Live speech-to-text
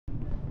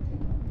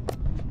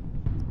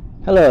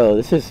Hello,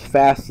 this is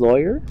Fast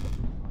Lawyer,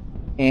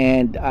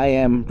 and I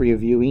am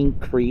reviewing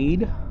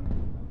Creed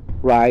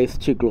Rise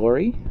to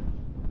Glory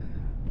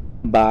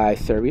by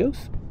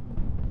Survios.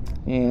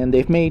 And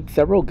they've made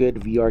several good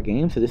VR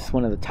games, so this is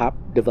one of the top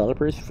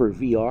developers for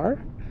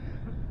VR.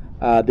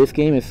 This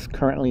game is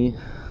currently,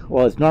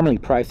 well, it's normally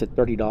priced at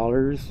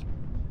 $30,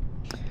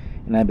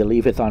 and I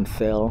believe it's on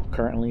sale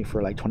currently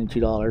for like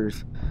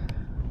 $22.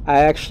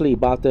 I actually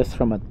bought this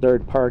from a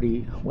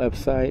third-party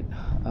website,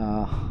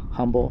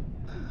 Humble,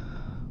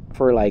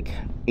 for like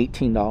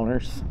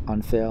 $18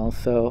 on sale,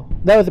 so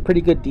that was a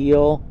pretty good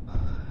deal.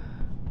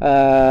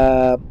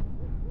 I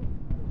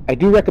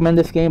do recommend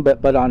this game,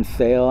 but on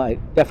sale. I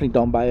definitely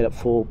don't buy it at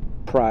full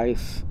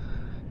price,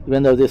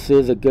 even though this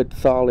is a good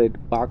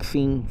solid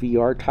boxing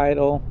VR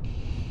title.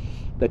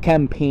 The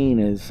campaign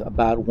is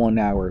about 1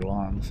 hour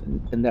long,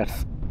 and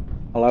that's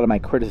a lot of my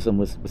criticism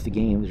was the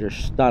game.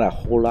 There's not a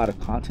whole lot of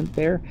content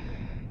there.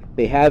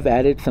 They have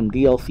added some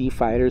DLC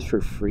fighters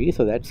for free,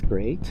 so that's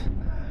great.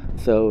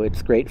 So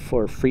it's great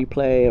for free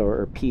play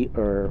or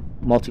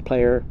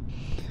multiplayer.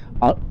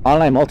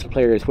 Online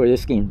multiplayer is where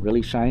this game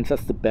really shines.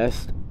 That's the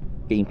best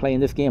gameplay in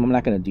this game. I'm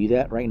not going to do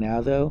that right now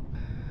though,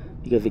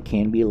 because it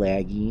can be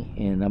laggy,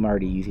 and I'm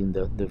already using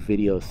the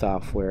video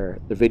software,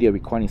 the video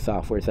recording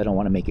software, so I don't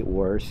want to make it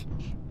worse.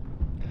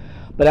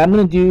 But I'm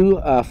going to do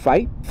a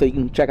fight, so you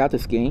can check out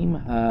this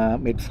game.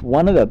 It's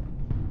one of the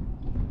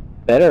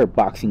better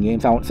boxing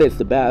games. I won't say it's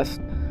the best.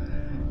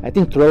 I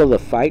think Thrill of the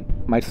Fight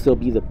might still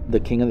be the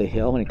king of the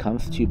hill when it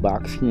comes to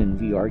boxing and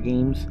VR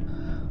games.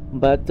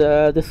 But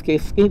this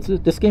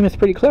game is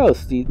pretty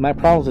close. My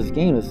problem with this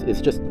game is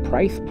just the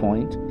price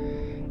point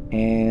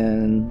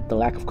and the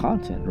lack of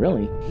content,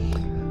 really.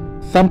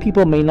 Some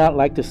people may not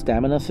like the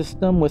stamina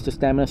system. With the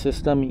stamina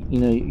system, you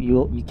know,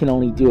 you can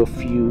only do a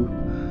few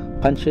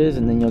punches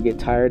and then you'll get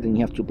tired and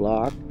you have to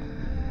block.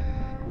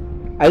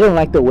 I don't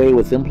like the way it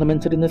was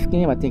implemented in this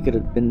game. I think it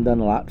had been done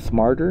a lot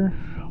smarter,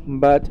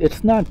 but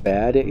it's not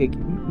bad. It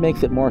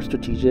makes it more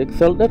strategic.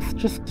 So let's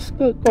just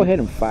go ahead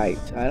and fight.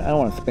 I don't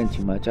want to spend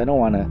too much. I don't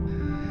want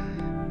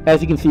to.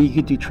 As you can see, you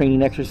can do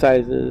training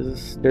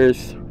exercises.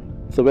 There's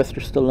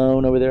Sylvester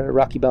Stallone over there,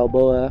 Rocky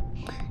Balboa.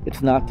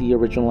 It's not the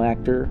original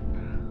actor,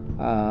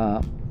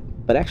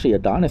 but actually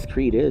Adonis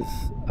Creed is.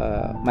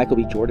 Michael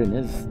B. Jordan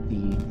is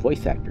the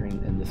voice actor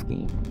in this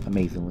game,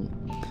 amazingly.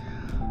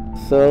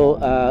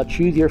 So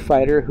choose your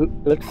fighter.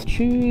 Let's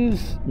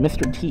choose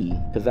Mr. T,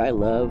 because I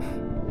love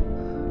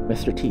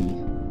Mr. T,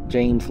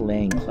 James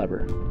Lang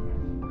Clever.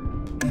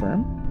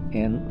 Firm.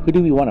 And who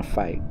do we want to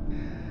fight?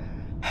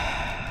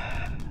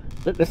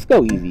 Let's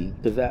go easy,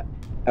 because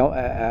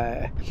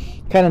I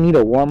kind of need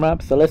a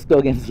warm-up. So let's go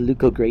against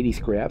Luke O'Grady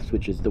Scraps,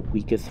 which is the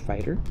weakest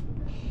fighter.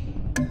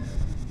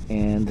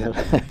 And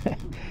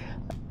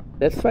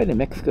let's fight in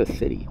Mexico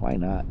City. Why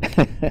not?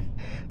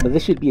 So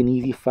this should be an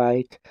easy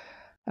fight.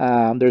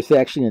 There's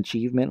actually an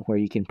achievement where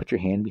you can put your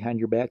hand behind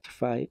your back to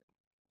fight.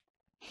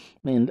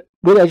 And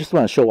really, I just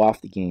want to show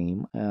off the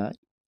game.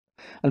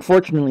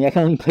 Unfortunately, I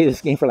can only play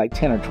this game for like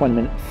 10 or 20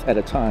 minutes at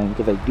a time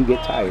because I do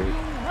get tired.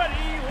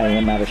 I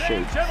am out of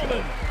shape. So.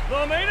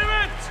 The main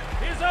event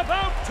is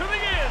about to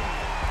begin.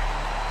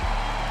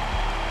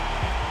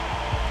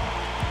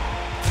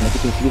 As you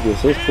can see,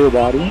 this is full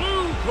body.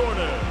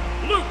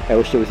 I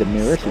wish there was a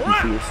mirror so you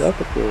can see yourself,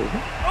 but there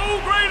isn't.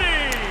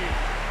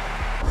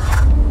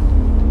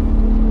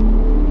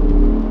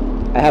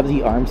 I have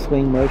the arm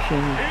swing motion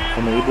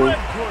enabled,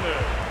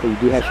 so you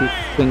do have to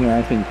swing your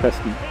arms when you press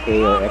the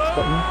A or X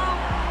button.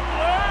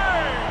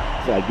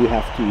 So I do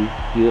have to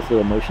do this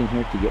little motion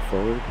here to get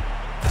forward.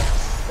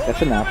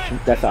 That's an option.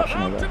 That's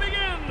optional though.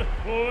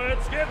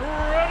 Let's get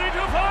ready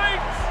to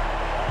fight.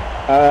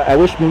 I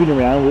wish moving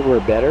around were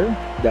better.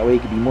 That way you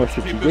could be more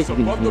strategic. You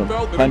can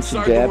punch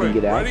and jab and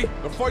get out. You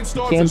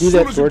can do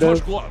that sort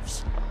of.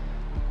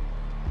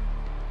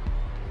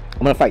 I'm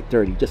gonna fight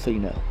 30, just so you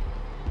know.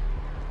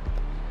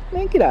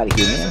 Man, get out of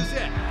here, man. This is it.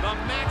 The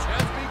match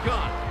has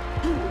begun.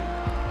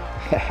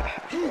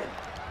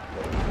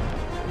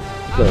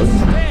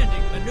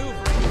 Outstanding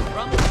maneuvering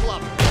from the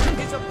club.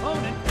 His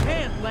opponent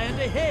can't land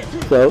a hit.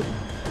 So,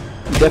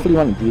 you definitely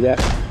want to do that.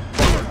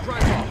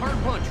 Drives a hard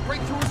punch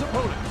right through his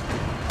opponent.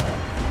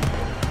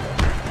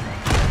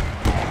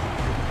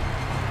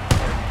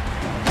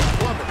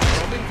 Glover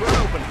probing for an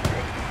opening.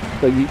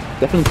 So you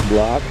definitely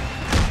block.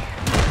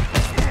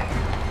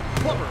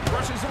 Glover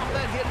brushes off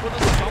that hit with a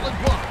solid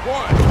block.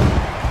 1.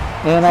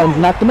 And I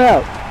knocked him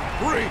out.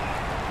 3,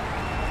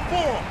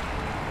 4.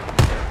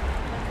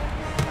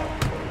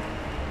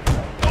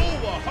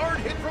 Oh, a hard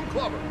hit from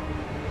Glover.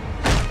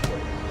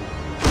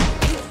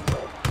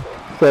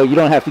 So you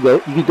don't have to go.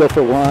 You can go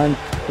for 1,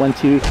 1,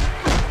 2,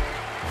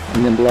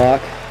 and then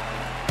block.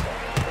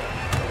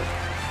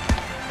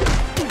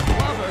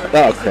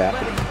 Oh crap!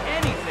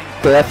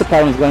 So that's the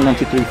problem. Is going 1,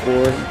 2, 3,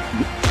 4.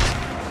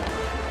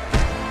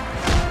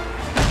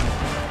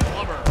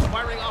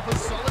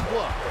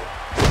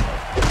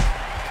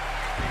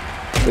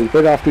 So you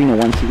put it off doing a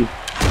 1, 2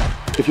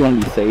 if you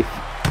want to be safe.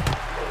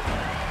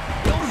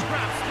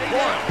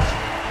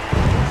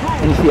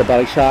 And you see a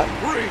body shot.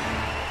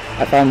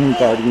 I found him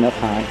guarding up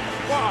high.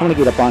 I'm gonna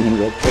get up on him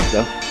real quick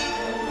though.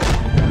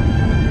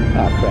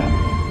 Oh crap.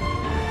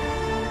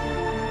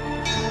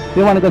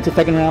 Didn't want to go into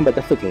second round, but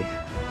that's okay.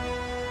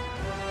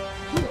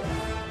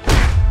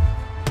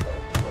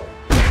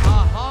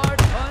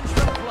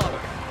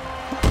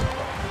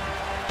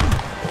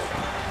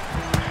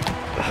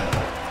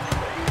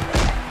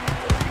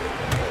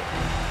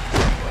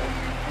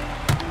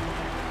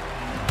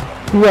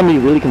 You want me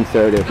really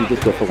conservative, you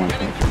just go for one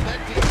punch.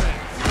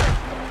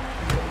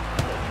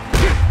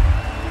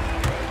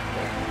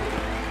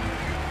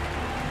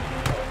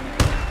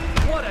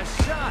 What a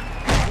shot!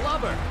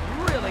 Clubber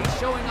really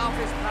showing off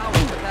his power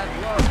with that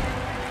blow.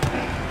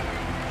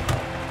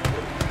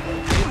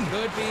 It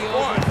could be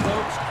over,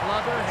 folks.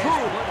 Clubber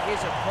has put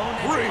his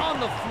opponent on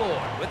the floor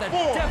with a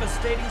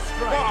devastating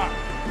strike.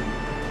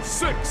 5,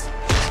 6.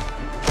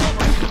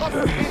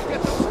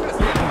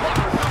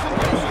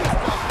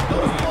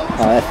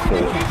 Oh, that's cool.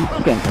 You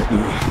can't hurt me.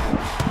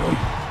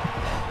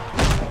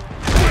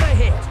 What a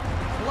hit!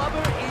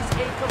 Clubber is a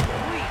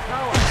complete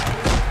powerhouse.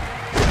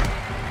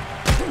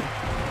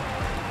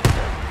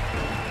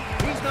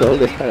 So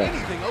let's try to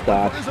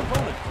dodge.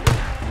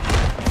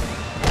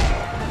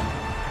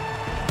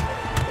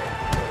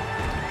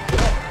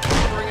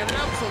 Delivering an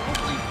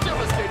absolutely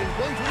devastating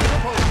blow to his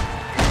opponent.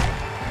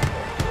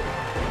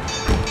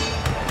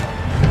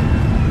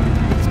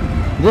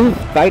 This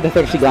fight has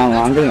actually gone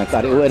longer than I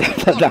thought it would. I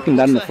thought knocking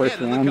down in the first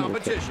round.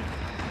 Okay.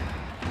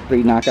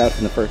 3 knockouts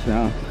in the first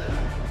round.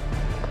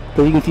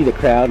 So you can see the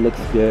crowd looks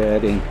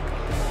good, and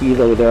he's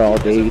over there all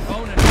day. His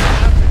opponent will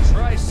have to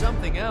try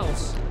something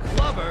else.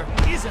 Clubber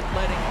isn't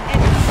letting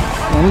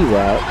And he's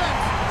out.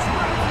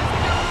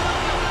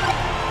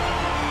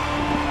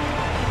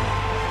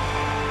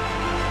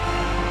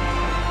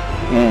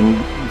 And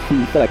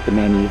you feel like the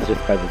man needs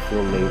just by this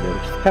little labor,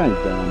 which is kind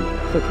of dumb.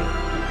 It's okay.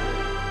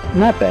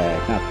 Not bad,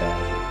 not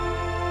bad.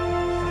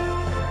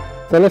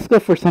 So let's go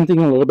for something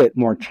a little bit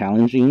more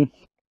challenging,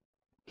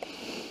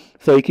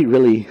 so you could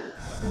really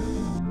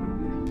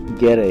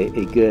get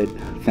a good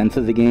sense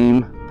of the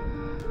game.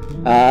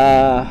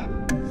 As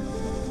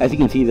you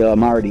can see though,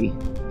 I'm already,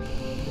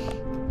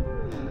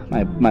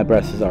 my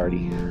breath is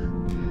already,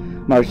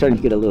 I'm already starting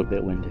to get a little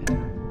bit winded.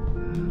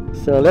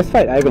 So let's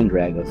fight Ivan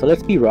Drago. So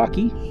let's be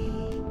Rocky,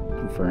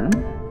 confirm,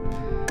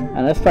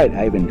 and let's fight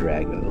Ivan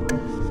Drago.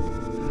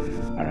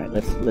 All right,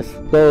 let's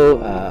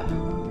go.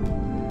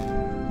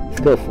 Let's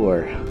go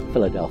for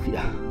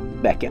Philadelphia.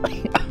 Back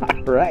alley.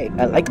 All right,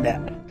 I like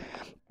that.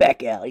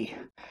 Back alley.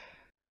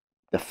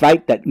 The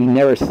fight that we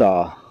never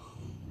saw.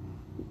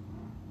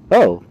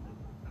 Oh,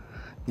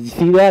 did you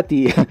see that?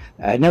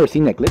 I've never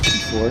seen that glitch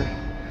before.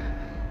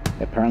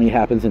 Apparently it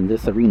happens in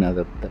this arena.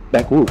 The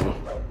back. Ooh.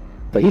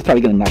 So he's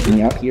probably gonna knock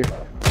me out here.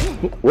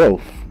 Whoa,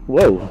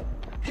 whoa,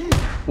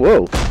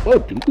 whoa, whoa,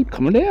 dude,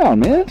 coming down,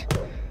 man.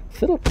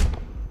 Sit up.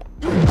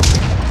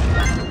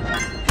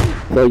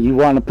 So you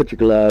want to put your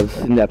gloves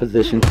in that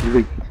position.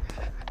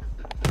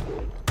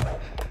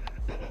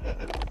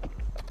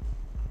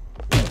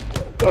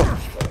 Oh,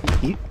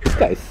 this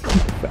guy's.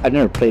 I've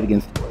never fought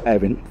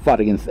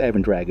against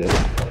Ivan Drago.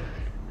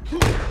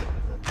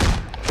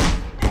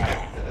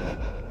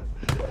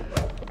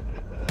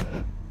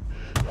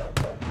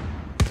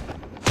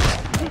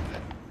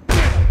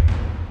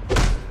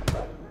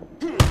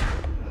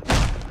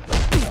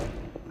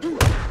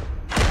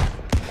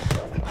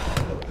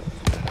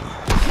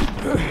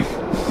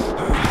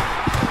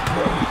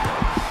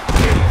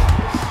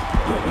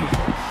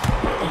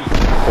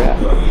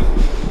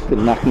 Could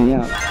knock me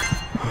out.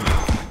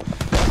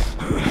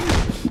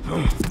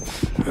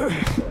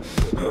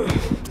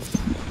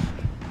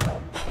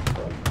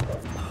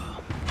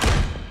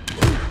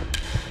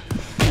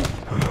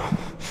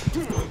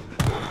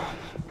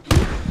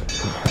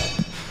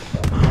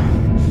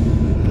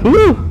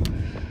 Whew!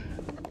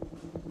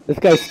 This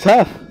guy's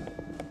tough.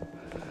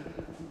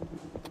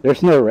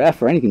 There's no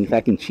ref or anything if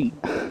I can cheat.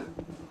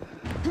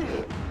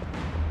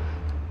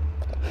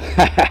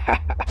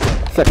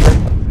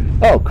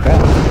 Oh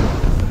crap.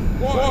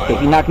 So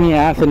he knocked me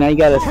out, so now you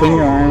gotta swing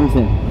your arms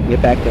and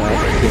get back up.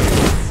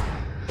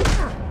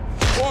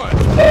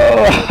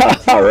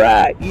 Oh,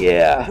 alright,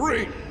 yeah.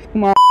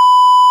 Come on.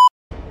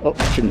 Oh,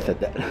 I shouldn't have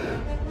said that.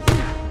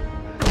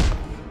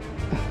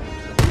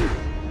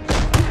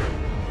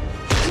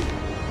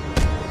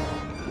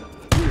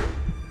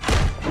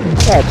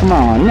 Oh, come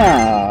on,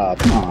 no,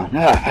 come on.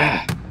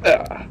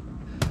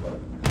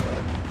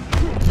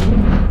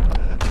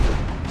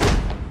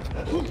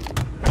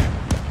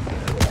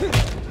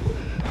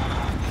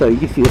 So you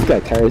can see this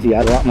guy tires you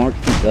out a lot more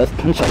because he does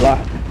punch a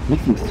lot. He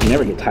seems to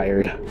never get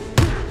tired.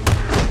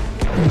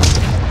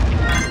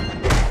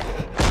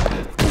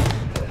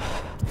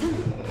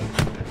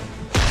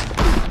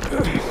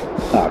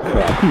 Oh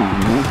crap, come on,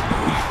 man.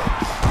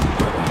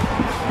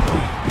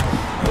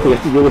 So we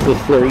have to deal with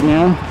this flurry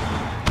now.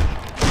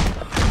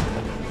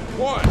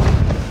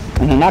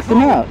 And I knocked him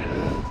out.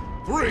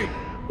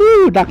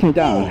 Woo, knocked him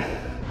down.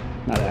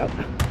 Not out.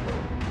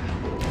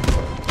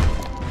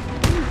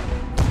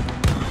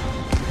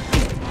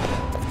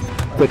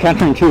 So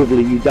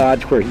counterintuitively, you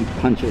dodge where he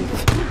punches.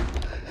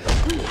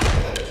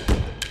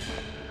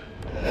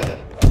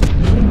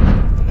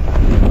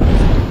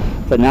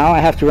 But now I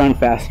have to run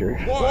faster.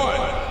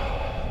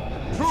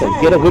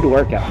 So get a good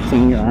workout,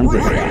 swing your arms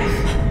this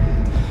fast.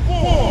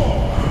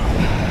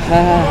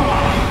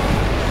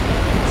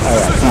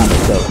 Alright, come on,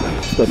 let's go.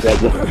 Let's go,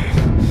 Drago.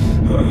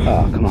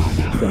 Oh, come on.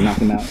 So knock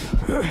him out.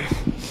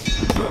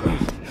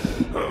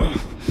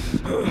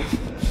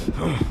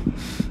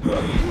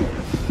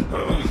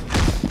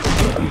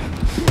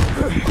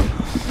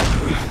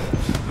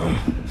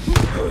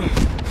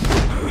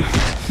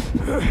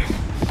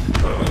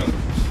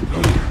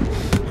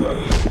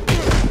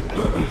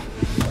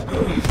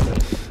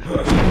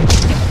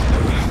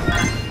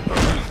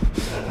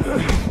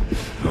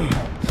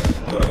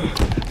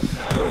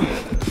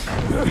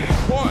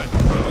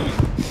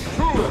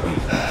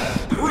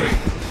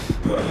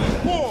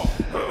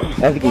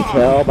 As you can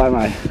tell by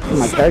my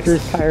character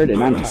is tired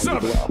and I'm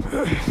tired as well.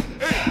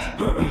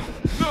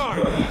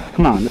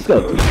 Come on, let's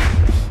go.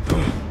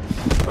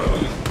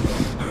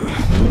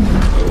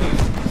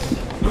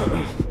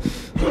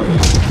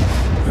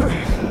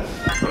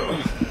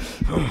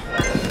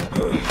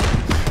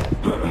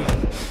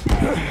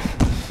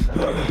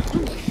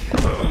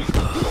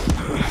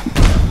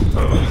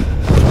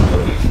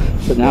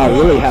 So now I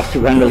really have to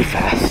run really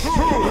fast.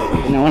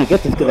 And I want to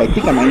get this because I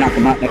think I might knock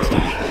him out next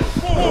time.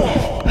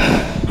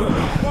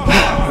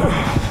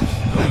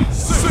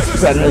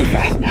 Run really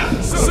fast now.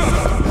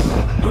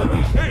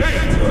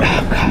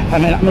 Oh God, I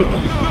might not make it.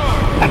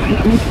 I might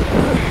not make it.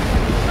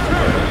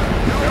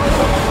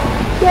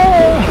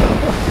 Yeah.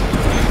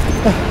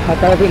 I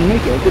thought I didn't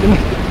make it. I didn't make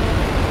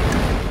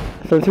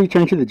it. So let's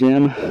return to the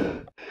gym.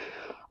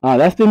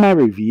 That's been my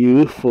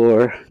review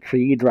for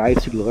Creed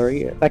Rise to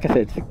Glory. Like I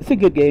said, it's a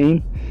good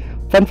game.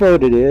 Fun for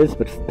what it is,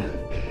 but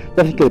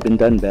definitely could have been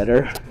done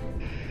better.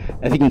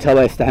 As you can tell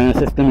by the stamina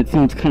system, it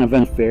seems kind of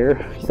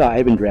unfair. You saw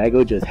Ivan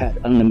Drago just had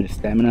unlimited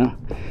stamina.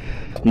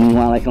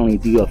 Meanwhile, I can only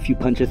do a few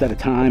punches at a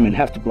time and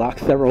have to block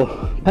several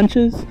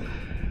punches.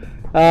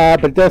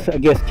 But it does, I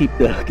guess, keep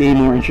the game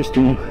more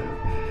interesting,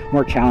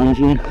 more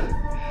challenging.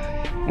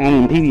 And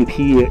in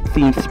PvP, it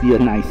seems to be a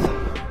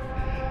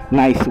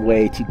nice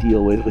way to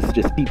deal with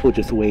just people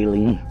just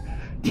wailing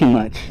too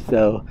much.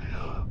 So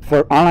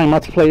for online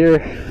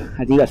multiplayer,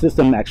 I think that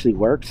system actually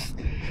works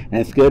and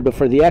it's good, but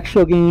for the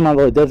actual game,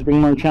 although it does bring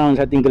more challenge,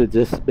 I think it had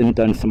just been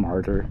done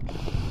smarter.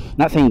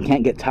 Not saying you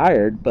can't get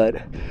tired, but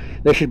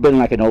there should have been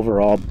like an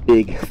overall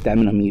big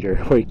stamina meter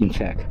where you can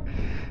check.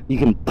 You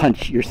can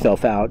punch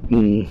yourself out,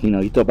 and you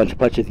know, you throw a bunch of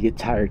punches, you get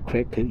tired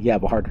quick, you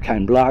have a harder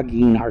time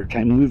blocking, harder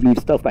time moving,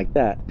 stuff like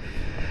that.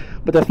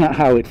 But that's not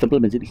how it's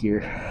implemented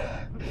here.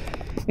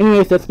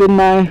 Anyways, that's been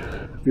my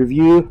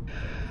review.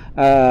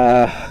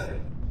 Like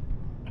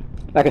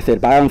I said,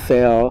 buy on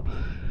sale.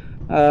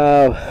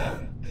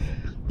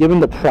 Given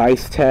the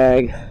price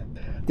tag,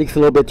 I think it's a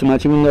little bit too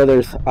much, even though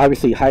there's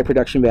obviously high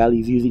production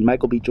values using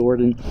Michael B.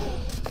 Jordan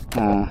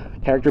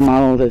character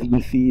models, as you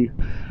can see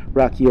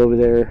Rocky over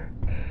there.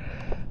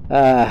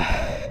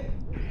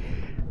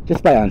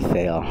 Just buy on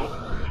sale.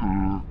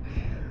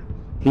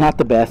 Not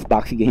the best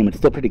boxing game, it's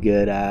still pretty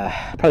good.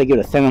 Probably give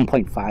it a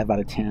 7.5 out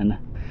of 10.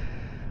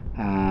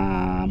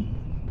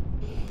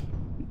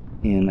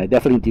 And I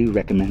definitely do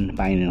recommend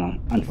buying it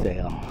on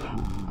sale.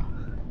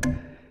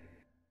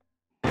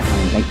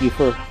 Thank you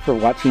for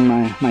watching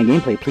my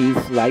gameplay. Please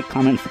like,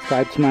 comment, and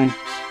subscribe to my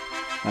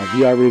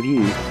VR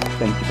reviews.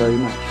 Thank you very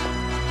much.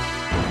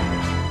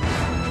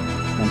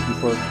 Thank you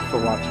for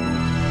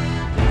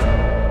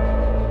watching.